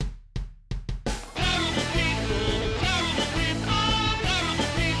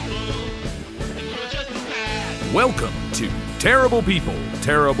Welcome to Terrible People,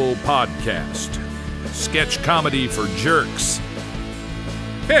 Terrible Podcast. Sketch comedy for jerks.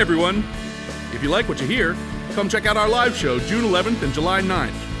 Hey everyone, if you like what you hear, come check out our live show June 11th and July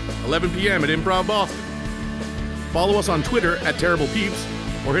 9th, 11 p.m. at Improv Boston. Follow us on Twitter at Terrible Peeps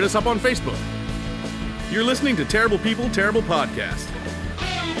or hit us up on Facebook. You're listening to Terrible People, Terrible Podcast.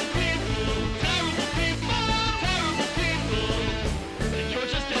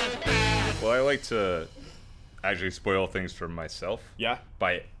 Well, I like to actually spoil things for myself. Yeah?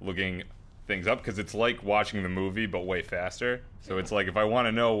 By looking things up, because it's like watching the movie, but way faster. So it's like if I want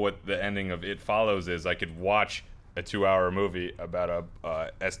to know what the ending of It Follows is, I could watch a 2-hour movie about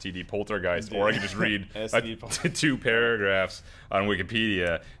a STD poltergeist, or I could just read 2 paragraphs on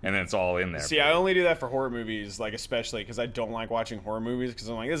Wikipedia, and then it's all in there. See, I only do that for horror movies, like especially because I don't like watching horror movies because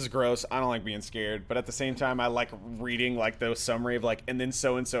I'm like, this is gross. I don't like being scared. But at the same time, I like reading like the summary of like, and then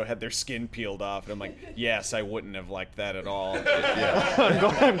so and so had their skin peeled off, and I'm like, yes, I wouldn't have liked that at all. Yeah.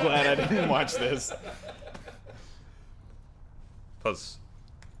 I'm glad I didn't watch this. Plus,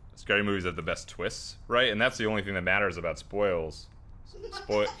 scary movies have the best twists, right? And that's the only thing that matters about spoilers.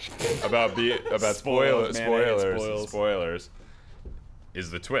 Spoilers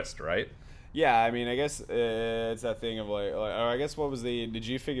is the twist, right? Yeah, I mean, I guess it's that thing of like, I guess what was did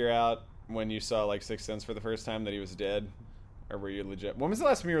you figure out when you saw like Sixth Sense for the first time that he was dead? Or were you when was the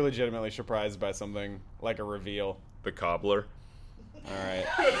last time you were legitimately surprised by something like a reveal? The cobbler. All right.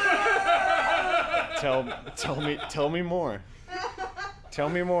 Tell me more. Tell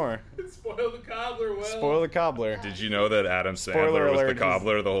me more. Spoil the cobbler well. Spoil the cobbler. Did you know that Adam Spoiler Sandler was the alert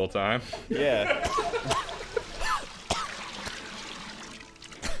cobbler the whole time? Yeah.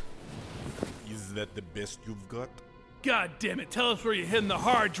 Is that the best you've got? God damn it, tell us where you're hiding the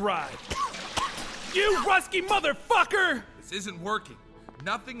hard drive. You rusky motherfucker! This isn't working.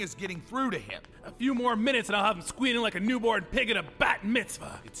 Nothing is getting through to him. A few more minutes and I'll have him squealing like a newborn pig at a bat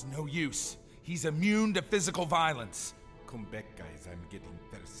mitzvah. It's no use. He's immune to physical violence. Come back, guys. I'm getting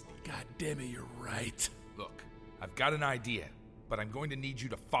thirsty. God damn it, you're right. Look, I've got an idea, but I'm going to need you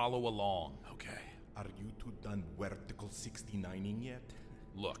to follow along. Okay. Are you two done vertical 69ing yet?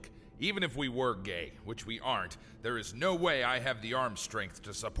 Look, even if we were gay, which we aren't, there is no way I have the arm strength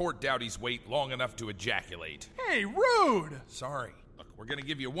to support Dowdy's weight long enough to ejaculate. Hey, rude! Sorry. Look, we're going to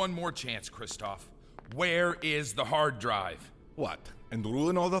give you one more chance, Christoph. Where is the hard drive? What? And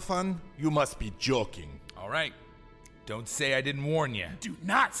ruin all the fun? You must be joking. All right. Don't say I didn't warn you. Do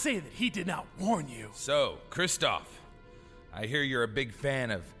not say that he did not warn you. So, Christoph, I hear you're a big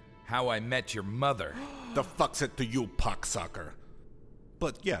fan of How I Met Your Mother. The fuck's it to you, cocksucker?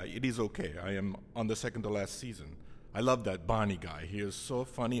 But yeah, it is okay. I am on the second to last season. I love that Barney guy. He is so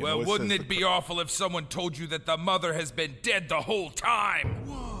funny. And Well, wouldn't it be awful if someone told you that the mother has been dead the whole time?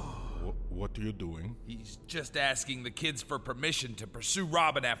 What are you doing? He's just asking the kids for permission to pursue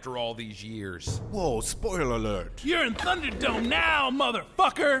Robin after all these years. Whoa, spoiler alert. You're in Thunderdome now,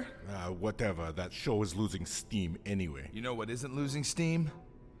 motherfucker! Whatever. That show is losing steam anyway. You know what isn't losing steam?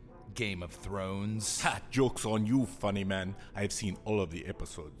 Game of Thrones. Ha! Joke's on you, funny man. I've seen all of the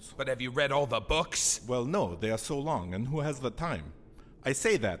episodes. But have you read all the books? Well, no, they are so long, and who has the time? I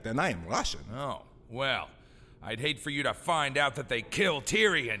say that, and I am Russian. Oh, well, I'd hate for you to find out that they kill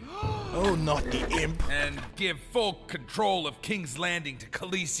Tyrion. Oh, not the imp. And give full control of King's Landing to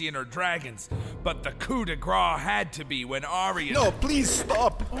Khaleesi and her dragons. But the coup de grace had to be when Arya... No, please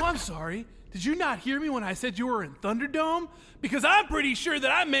stop. Oh, I'm sorry. Did you not hear me when I said you were in Thunderdome? Because I'm pretty sure that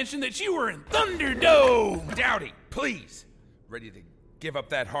I mentioned that you were in Thunderdome! Dowdy, please. Ready to give up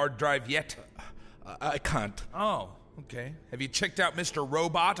that hard drive yet? I can't. Oh, okay. Have you checked out Mr.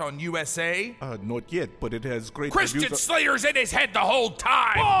 Robot on USA? Not yet, but it has great Christian reviews. Slater's in his head the whole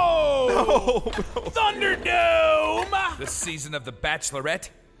time! Whoa! No. Thunderdome! This season of The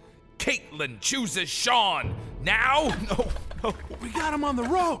Bachelorette, Caitlyn chooses Sean. Now? No. We got him on the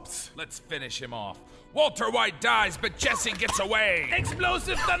ropes! Let's finish him off. Walter White dies, but Jesse gets away.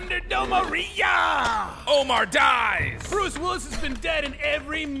 Explosive Thunderdomeria! Omar dies. Bruce Willis has been dead in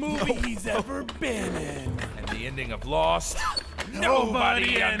every movie he's ever been in. And the ending of Lost?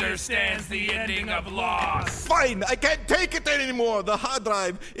 Nobody understands the ending of Lost. Fine, I can't take it anymore. The hard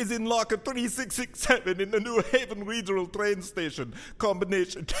drive is in locker 3667 in the New Haven Regional Train Station.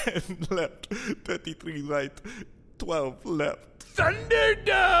 Combination 10 left, 33 right, 12 left.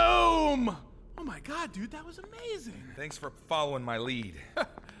 Thunderdome! Oh my god, dude, that was amazing. Thanks for following my lead.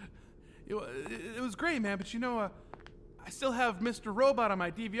 It was great, man, but you know, I still have Mr. Robot on my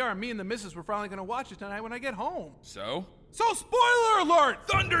DVR. Me and the missus were finally going to watch it tonight when I get home. So? So, spoiler alert!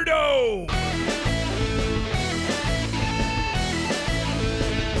 Thunderdome!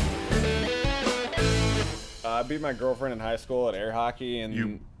 I beat my girlfriend in high school at air hockey,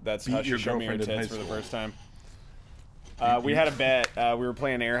 and that's how she showed me her tits for the first time. We had a bet. We were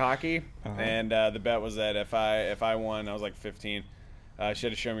playing air hockey, and the bet was that if I won, I was like 15. She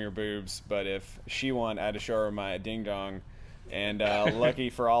had to show me her boobs, but if she won, I had to show her my ding dong. And lucky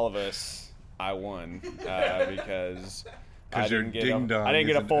for all of us, I won because I didn't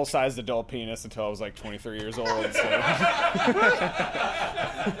get a full sized adult penis until I was like 23 years old. So.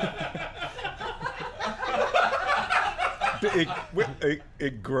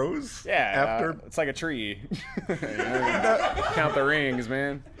 It grows? Yeah, after it's like a tree. Count the rings,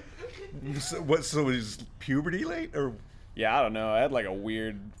 man. So is puberty late or? Yeah, I don't know. I had like a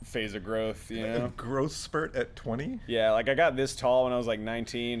weird phase of growth, you know. A growth spurt at 20? Yeah, like I got this tall when I was like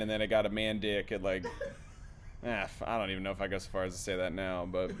 19, and then I got a man dick at like. I don't even know if I go so far as to say that now,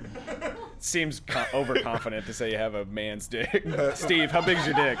 but it seems overconfident to say you have a man's dick. Steve, how big's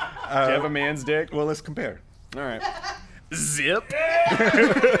your dick? Do you have a man's dick? Well, let's compare. All right. Zip.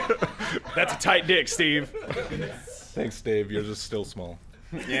 That's a tight dick, Steve. Thanks, Dave. You're just still small.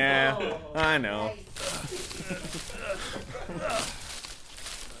 Yeah, I know.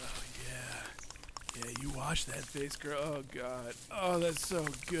 Yeah, you wash that face, girl. Oh, God. Oh, that's so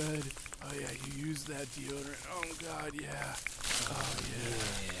good. Oh, yeah, you use that deodorant. Oh, God, yeah. Oh,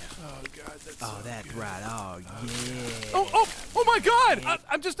 yeah. Oh, God, that's so that's good. right. Oh, yeah. Oh, my God.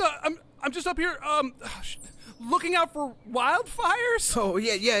 I'm just up here, looking out for wildfires. Oh,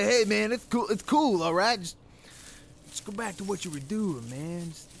 yeah. Hey, man, it's cool, all right? Just go back to what you were doing, man.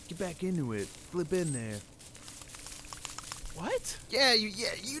 Just get back into it. Flip in there. What? Yeah,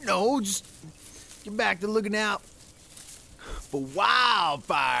 you know, just get back to looking out for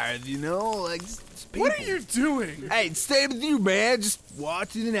wildfires, you know? Like, just people. What are you doing? Hey, stay with you, man. Just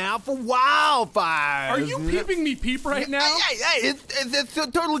watching out for wildfires. Are you peeping me peep right now? Hey, it's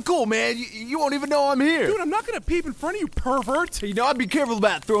totally cool, man. You won't even know I'm here. Dude, I'm not gonna peep in front of you, pervert. You know, I'd be careful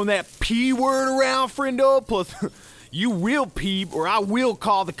about throwing that P word around, friendo. Plus, you will peep, or I will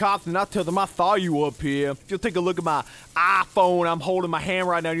call the cops and I'll tell them I saw you up here. If you'll take a look at my iPhone I'm holding in my hand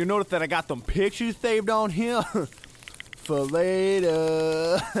right now, you'll notice that I got them pictures saved on here. For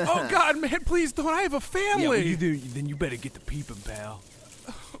later. Oh, God, man, please don't. I have a family. Yeah, well, then you better get the peeping, pal.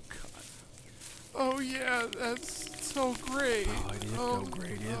 Oh, God. Oh, yeah, that's so great. Oh, it is so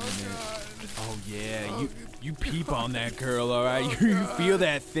great, isn't it? God. Oh, yeah, you peep on that girl, all right? You feel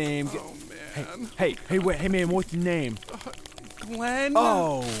that thing. Oh, man. Hey, man, what's your name? Glenn?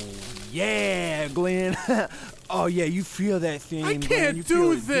 Oh, yeah, Glenn. Oh, yeah, you feel that thing, I Glenn. can't You feel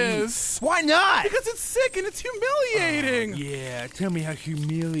do it deep. this. Why not? Because it's sick and it's humiliating. Oh, yeah, tell me how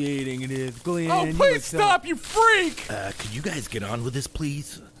humiliating it is, Glenn. Oh, You please look so- stop, you freak. Could you guys get on with this,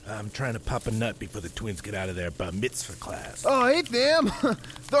 please? I'm trying to pop a nut before the twins get out of their bar mitzvah class. Oh, hey, Sam.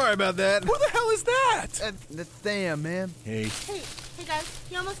 Sorry about that. Who the hell is that? That's Sam, man. Hey. Hey guys,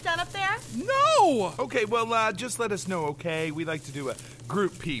 you almost done up there? No. Okay, well, just let us know, okay? We like to do a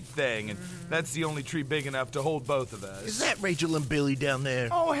group peep thing, and that's the only tree big enough to hold both of us. Is that Rachel and Billy down there?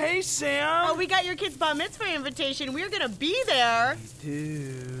 Oh, hey, Sam. Oh, we got your kid's bar mitzvah invitation. We're gonna be there.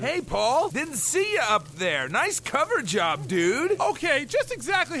 Hey, Paul. Didn't see you up there. Nice cover job, dude. Okay, just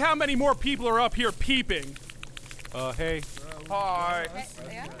exactly how many more people are up here peeping? Hey. Hi.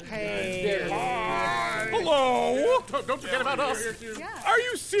 Hey. Hi. Hello. Don't forget about us. Yeah. Are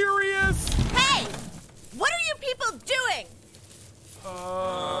you serious? Hey! What are you people doing?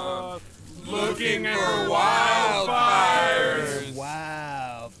 Looking for wildfires.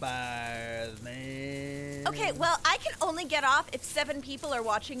 Wildfires, man. Okay, well, I can only get off if 7 people are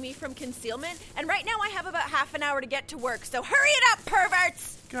watching me from concealment, and right now I have about half an hour to get to work, so hurry it up,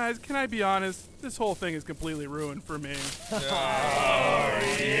 perverts! Guys, can I be honest? This whole thing is completely ruined for me.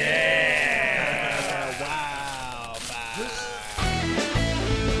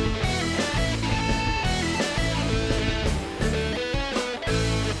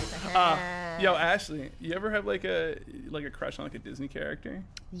 Yo, Ashley, you ever have like a crush on like a Disney character?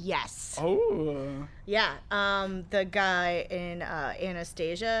 Yes. Oh. Yeah, the guy in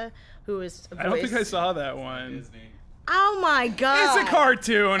Anastasia, who was I don't think I saw that one. Oh my God! It's a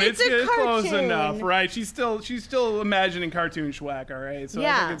cartoon. It's It's a close cartoon. enough, right? She's still imagining cartoon schwack, all right? So I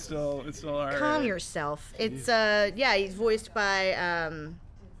Yeah. think it's still all right. Calm yourself. It's he's voiced by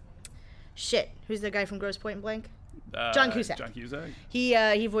who's the guy from Grosse Pointe Blank? John Cusack. John Cusack.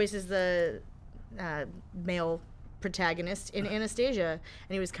 He voices the male protagonist in Anastasia,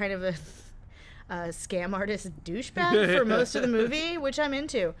 and he was kind of a scam artist douchebag for most of the movie, which I'm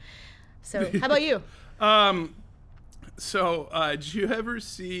into. So, how about you? So, did you ever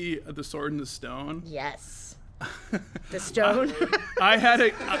see The Sword and the Stone? Yes. The stone. I had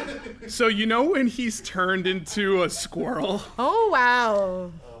a. So you know when he's turned into a squirrel? Oh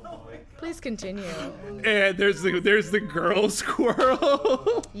wow. Please continue. And there's the girl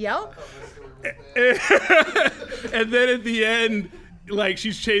squirrel. Yep. And then at the end, like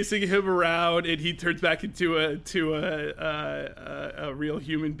she's chasing him around, and he turns back into a real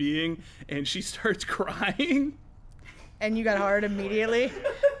human being, and she starts crying. And you got hard immediately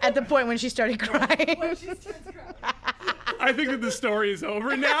at the point when she started crying. I think that the story is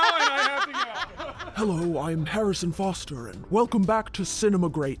over now, and I have to go. Hello, I'm Harrison Foster, and welcome back to Cinema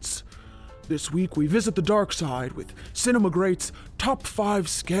Greats. This week we visit the dark side with Cinema Greats' top 5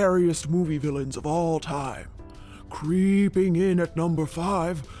 scariest movie villains of all time. Creeping in at number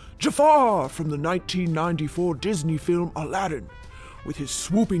 5, Jafar from the 1994 Disney film Aladdin. With his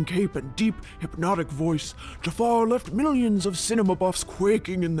swooping cape and deep, hypnotic voice, Jafar left millions of cinema buffs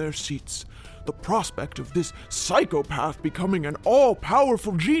quaking in their seats. The prospect of this psychopath becoming an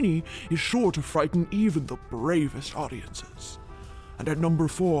all-powerful genie is sure to frighten even the bravest audiences. And at number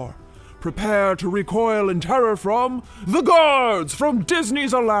 4, prepare to recoil in terror from the Guards from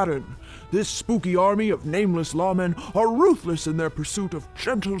Disney's Aladdin. This spooky army of nameless lawmen are ruthless in their pursuit of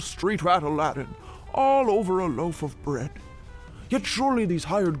gentle street rat Aladdin, all over a loaf of bread. Yet surely these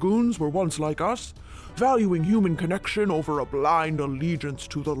hired goons were once like us, valuing human connection over a blind allegiance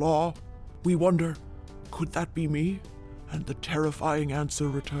to the law. We wonder, could that be me? And the terrifying answer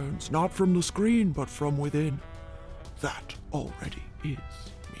returns, not from the screen, but from within. That already is me.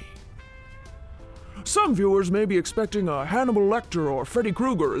 Some viewers may be expecting a Hannibal Lecter or Freddy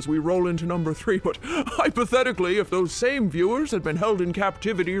Krueger as we roll into number 3, but hypothetically, if those same viewers had been held in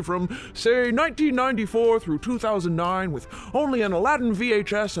captivity from, say, 1994 through 2009 with only an Aladdin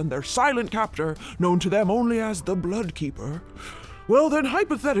VHS and their silent captor, known to them only as the Blood Keeper, well then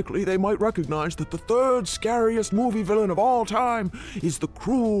hypothetically they might recognize that the third scariest movie villain of all time is the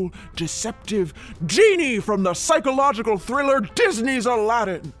cruel, deceptive genie from the psychological thriller Disney's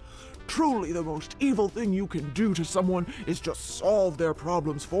Aladdin. Truly, the most evil thing you can do to someone is just solve their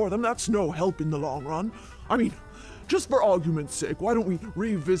problems for them. That's no help in the long run. I mean, just for argument's sake, why don't we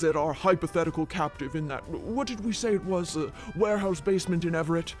revisit our hypothetical captive in that, what did we say it was, a warehouse basement in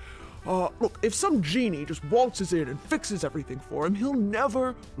Everett? Look, if some genie just waltzes in and fixes everything for him, he'll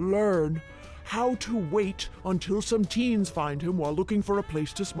never learn how to wait until some teens find him while looking for a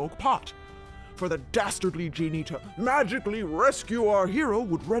place to smoke pot. For the dastardly genie to magically rescue our hero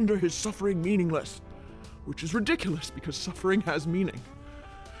would render his suffering meaningless, which is ridiculous because suffering has meaning.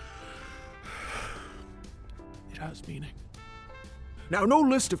 It has meaning. Now, no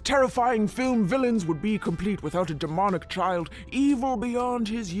list of terrifying film villains would be complete without a demonic child, evil beyond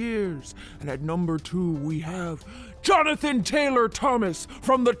his years. And at number 2, we have Jonathan Taylor Thomas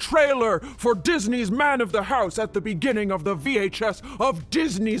from the trailer for Disney's Man of the House at the beginning of the VHS of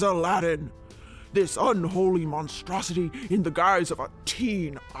Disney's Aladdin. This unholy monstrosity, in the guise of a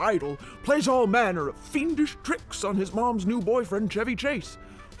teen idol, plays all manner of fiendish tricks on his mom's new boyfriend, Chevy Chase.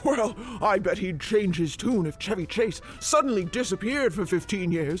 Well, I bet he'd change his tune if Chevy Chase suddenly disappeared for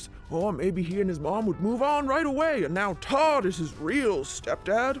 15 years. Or maybe he and his mom would move on right away, and now Todd is his real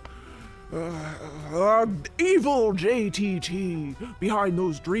stepdad. Evil JTT. Behind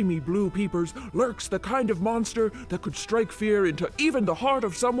those dreamy blue peepers lurks the kind of monster that could strike fear into even the heart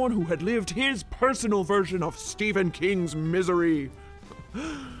of someone who had lived his personal version of Stephen King's Misery.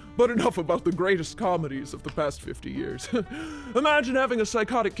 But enough about the greatest comedies of the past 50 years. Imagine having a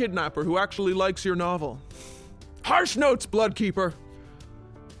psychotic kidnapper who actually likes your novel. Harsh notes, Bloodkeeper.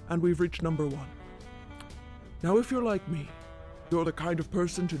 And we've reached number 1. Now, if you're like me, you're the kind of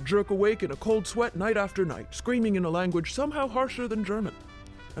person to jerk awake in a cold sweat night after night, screaming in a language somehow harsher than German.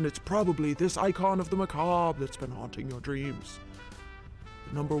 And it's probably this icon of the macabre that's been haunting your dreams.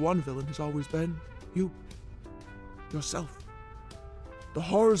 The number 1 villain has always been you. Yourself. The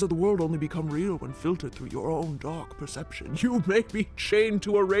horrors of the world only become real when filtered through your own dark perception. You may be chained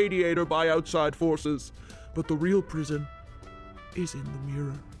to a radiator by outside forces, but the real prison is in the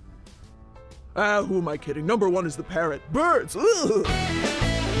mirror. Who am I kidding? Number 1 is the parrot. Birds! Ugh.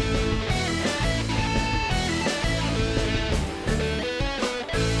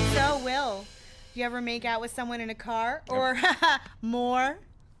 So, Will, do you ever make out with someone in a car? Or more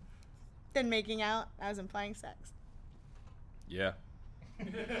than making out? I was implying sex. Yeah.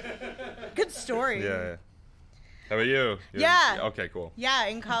 Good story. Yeah. How about you? Yeah. Okay, cool. Yeah,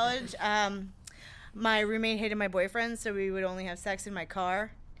 in college, my roommate hated my boyfriend, so we would only have sex in my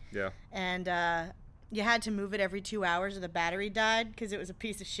car. Yeah. And you had to move it every 2 hours or the battery died because it was a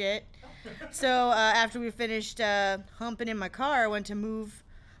piece of shit. So after we finished humping in my car, I went to move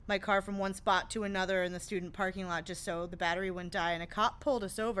my car from one spot to another in the student parking lot just so the battery wouldn't die. And a cop pulled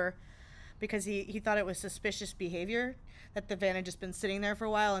us over because he thought it was suspicious behavior that the van had just been sitting there for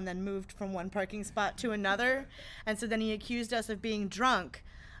a while and then moved from one parking spot to another. And so then he accused us of being drunk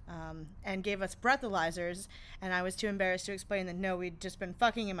and gave us breathalyzers. And I was too embarrassed to explain that, no, we'd just been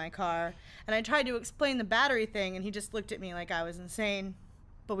fucking in my car. And I tried to explain the battery thing, and he just looked at me like I was insane.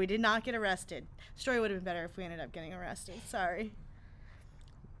 But we did not get arrested. The story would have been better if we ended up getting arrested. Sorry.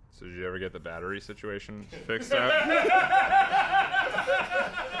 So did you ever get the battery situation fixed out?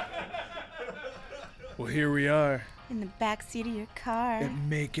 Well, here we are. In the back seat of your car. At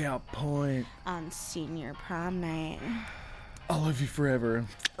Makeout Point. On senior prom night. I love you forever.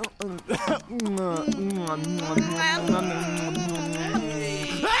 Fuck,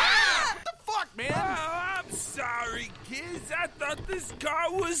 man! I'm sorry, kids. I thought this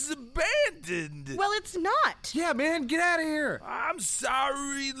car was abandoned. Well, it's not. Yeah, man, get out of here. I'm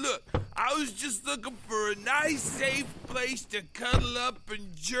sorry. Look, I was just looking for a nice, safe place to cuddle up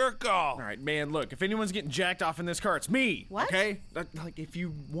and jerk off. All right, man, look, if anyone's getting jacked off in this car, it's me. What? Okay? Like, if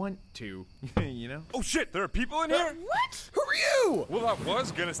you want to, you know? Oh, shit, there are people in here? What? Who are you? Well, I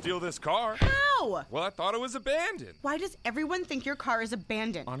was gonna steal this car. How? Well, I thought it was abandoned. Why does everyone think your car is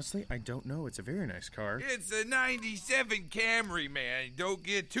abandoned? Honestly, I don't know. It's a very nice car. It's a 97 Camry, man. Don't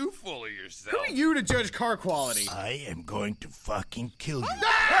get too full of yourself. Who are you to judge car quality? I am going to fucking kill you.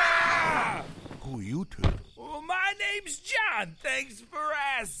 Ah! Who are you two? Well, my name's John. Thanks for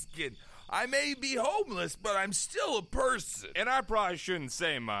asking. I may be homeless, but I'm still a person. And I probably shouldn't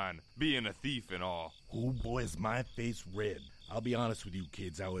say mine, being a thief and all. Oh boy, is my face red. I'll be honest with you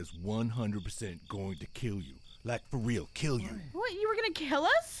kids, I was 100% going to kill you. Like, for real, kill you. What, you were gonna kill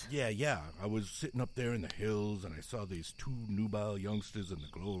us? Yeah. I was sitting up there in the hills, and I saw these two nubile youngsters in the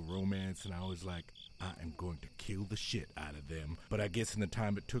glow of romance, and I was like, I am going to kill the shit out of them. But I guess in the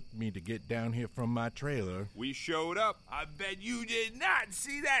time it took me to get down here from my trailer, we showed up. I bet you did not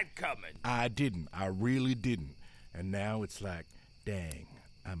see that coming. I didn't. I really didn't. And now it's like, dang,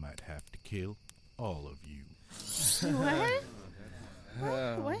 I might have to kill all of you. What?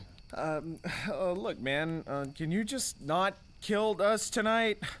 What? Look, man, can you just not kill us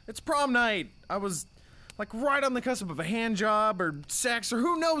tonight? It's prom night. I was, like, right on the cusp of a hand job or sex or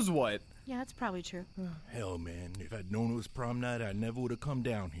who knows what. Yeah, that's probably true. Hell, man, if I'd known it was prom night, I never would have come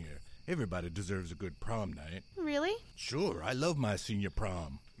down here. Everybody deserves a good prom night. Really? Sure, I love my senior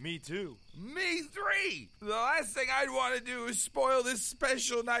prom. Me too. Me three. The last thing I'd want to do is spoil this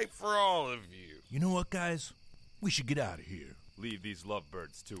special night for all of you. You know what, guys? We should get out of here. Leave these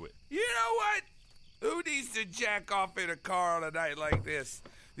lovebirds to it. You know what? Who needs to jack off in a car on a night like this?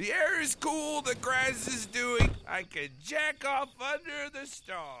 The air is cool, the grass is dewy. I can jack off under the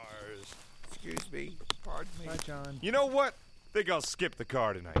stars. Excuse me. Pardon me. Bye, John. You know what? Think I'll skip the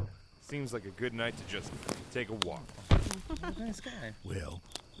car tonight. Seems like a good night to just take a walk. Nice guy. Well,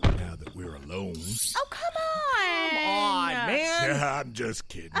 now that we're alone... Oh, come on! Come on, man! I'm just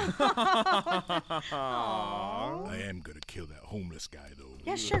kidding. I am gonna kill that homeless guy, though.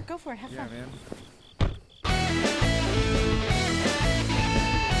 Yeah, sure, go for it. Have fun. Man.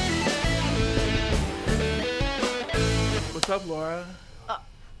 What's up, Laura?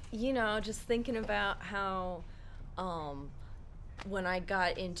 You know, just thinking about how, when I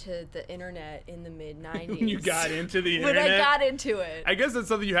got into the internet in the mid-90s. When you got into the When internet? I got into it. I guess that's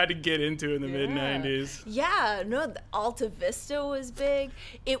something you had to get into in the mid-90s. Yeah, no, the Alta Vista was big.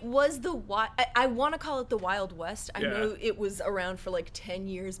 It was I want to call it the Wild West. I know it was around for like 10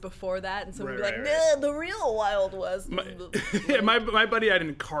 years before that, and someone would be like, nah, the real Wild West. My buddy had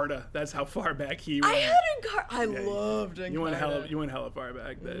Encarta. That's how far back he went. I had Encarta. I loved Encarta. You went hella far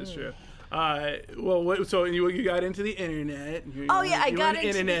back. That is true. So you got into the internet. I got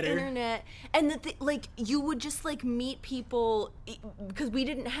into the internet, and like you would just like meet people because we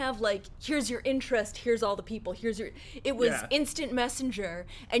didn't have like, here's your interest, here's all the people, it was instant messenger,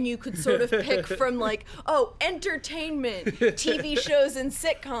 and you could sort of pick from like, oh, entertainment, TV shows and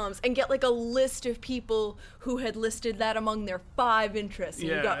sitcoms, and get like a list of people who had listed that among their 5 interests, and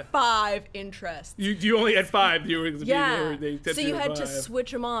you got 5 interests. You only had 5. So you had to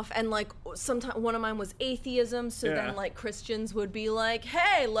switch them off, and like sometimes one of mine was atheism, so then like Christians would be like,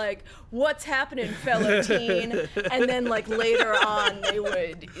 hey, like, what's happening, fellow teen? And then like later on they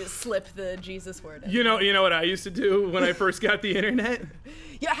would slip the Jesus word in. You know what I used to do when I first got the internet?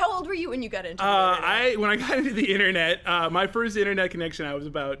 Yeah, how old were you when you got into the internet? When I got into the internet, my first internet connection, I was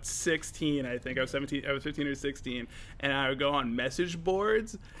about 16, I think. I was 15 or 16, and I would go on message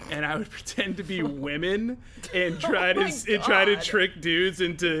boards, and I would pretend to be women and try to trick dudes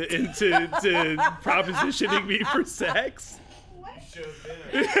into propositioning me for sex.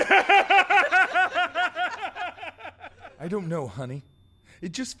 I don't know, honey.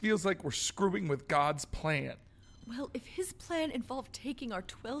 It just feels like we're screwing with God's plan. Well, if his plan involved taking our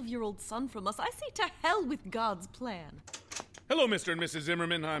 12-year-old son from us, I say to hell with God's plan. Hello, Mr. and Mrs.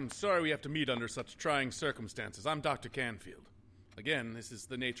 Zimmerman. I'm sorry we have to meet under such trying circumstances. I'm Dr. Canfield. Again, this is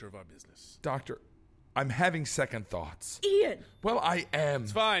the nature of our business. Doctor, I'm having second thoughts. Ian! Well, I am.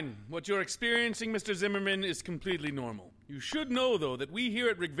 It's fine. What you're experiencing, Mr. Zimmerman, is completely normal. You should know, though, that we here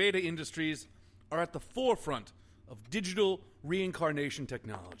at Rigveda Industries are at the forefront of digital reincarnation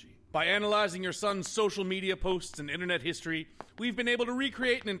technology. By analyzing your son's social media posts and internet history, we've been able to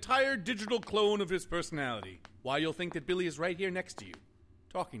recreate an entire digital clone of his personality. Why, you'll think that Billy is right here next to you,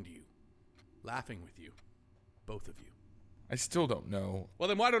 talking to you, laughing with you, both of you. I still don't know. Well,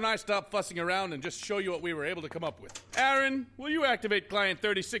 then why don't I stop fussing around and just show you what we were able to come up with. Aaron, will you activate client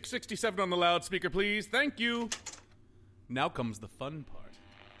 3667 on the loudspeaker, please? Thank you. Now comes the fun part.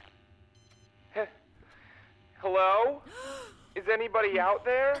 Hello? Is anybody out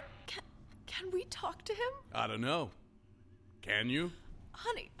there? Can we talk to him? I don't know. Can you?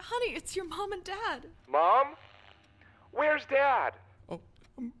 Honey, it's your mom and dad. Mom? Where's Dad? Oh,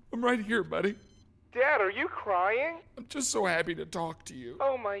 I'm right here, buddy. Dad, are you crying? I'm just so happy to talk to you.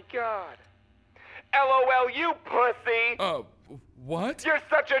 Oh my God. LOL, you pussy! What? You're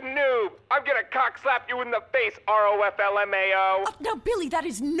such a noob! I'm gonna cock slap you in the face, ROFLMAO! Now, Billy, that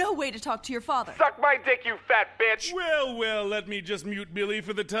is no way to talk to your father. Suck my dick, you fat bitch! Well, let me just mute Billy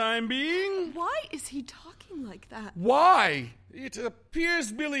for the time being. Why is he talking like that? Why? It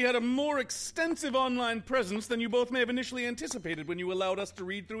appears Billy had a more extensive online presence than you both may have initially anticipated when you allowed us to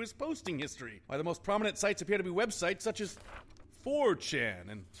read through his posting history. Why, the most prominent sites appear to be websites such as 4chan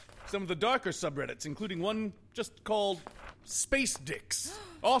and some of the darker subreddits, including one just called Space Dicks.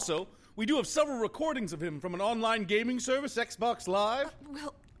 Also, we do have several recordings of him from an online gaming service, Xbox Live.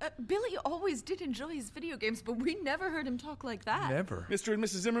 Billy always did enjoy his video games, but we never heard him talk like that. Never. Mr. and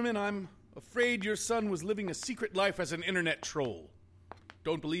Mrs. Zimmerman, I'm afraid your son was living a secret life as an internet troll.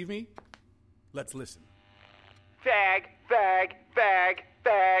 Don't believe me? Let's listen. Fag, fag, fag,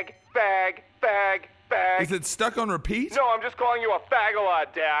 fag, fag, fag, fag. Is it stuck on repeat? No, I'm just calling you a fag a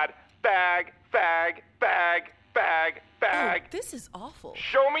lot, Dad. Fag, fag, fag, fag, fag. Oh, this is awful.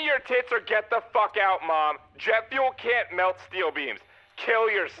 Show me your tits or get the fuck out, Mom. Jet fuel can't melt steel beams. Kill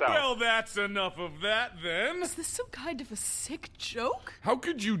yourself. Well, that's enough of that, then. Is this some kind of a sick joke? How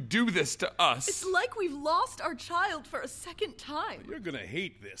could you do this to us? It's like we've lost our child for a second time. You're gonna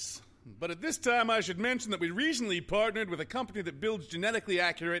hate this. But at this time, I should mention that we recently partnered with a company that builds genetically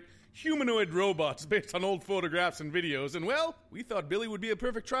accurate humanoid robots based on old photographs and videos, and well, we thought Billy would be a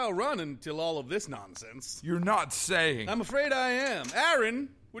perfect trial run until all of this nonsense. You're not saying. I'm afraid I am. Aaron,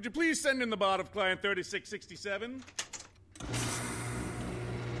 would you please send in the bot of client 3667?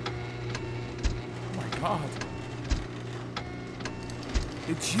 Oh my God.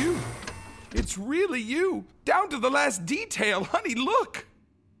 It's you. It's really you. Down to the last detail. Honey, look.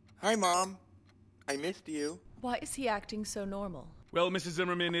 Hi, Mom. I missed you. Why is he acting so normal? Well, Mrs.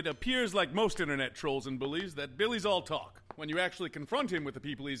 Zimmerman, it appears like most internet trolls and bullies that Billy's all talk. When you actually confront him with the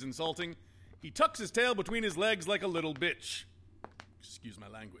people he's insulting, he tucks his tail between his legs like a little bitch. Excuse my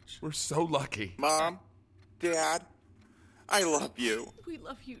language. We're so lucky. Mom, Dad, I love you. We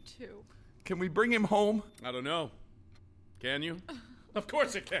love you too. Can we bring him home? I don't know. Can you? Of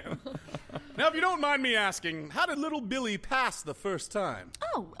course it can. Now, if you don't mind me asking, how did little Billy pass the first time?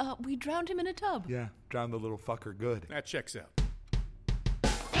 Oh, we drowned him in a tub. Yeah, drowned the little fucker good. That checks out.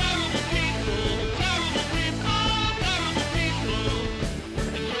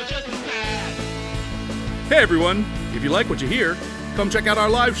 Hey everyone, if you like what you hear, come check out our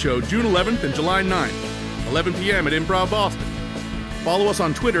live show June 11th and July 9th, 11 p.m. at Improv Boston. Follow us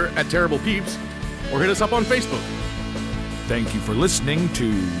on Twitter at Terrible Peeps, or hit us up on Facebook. Thank you for listening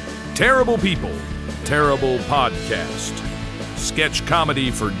to Terrible People, Terrible Podcast. Sketch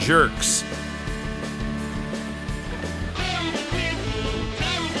comedy for jerks.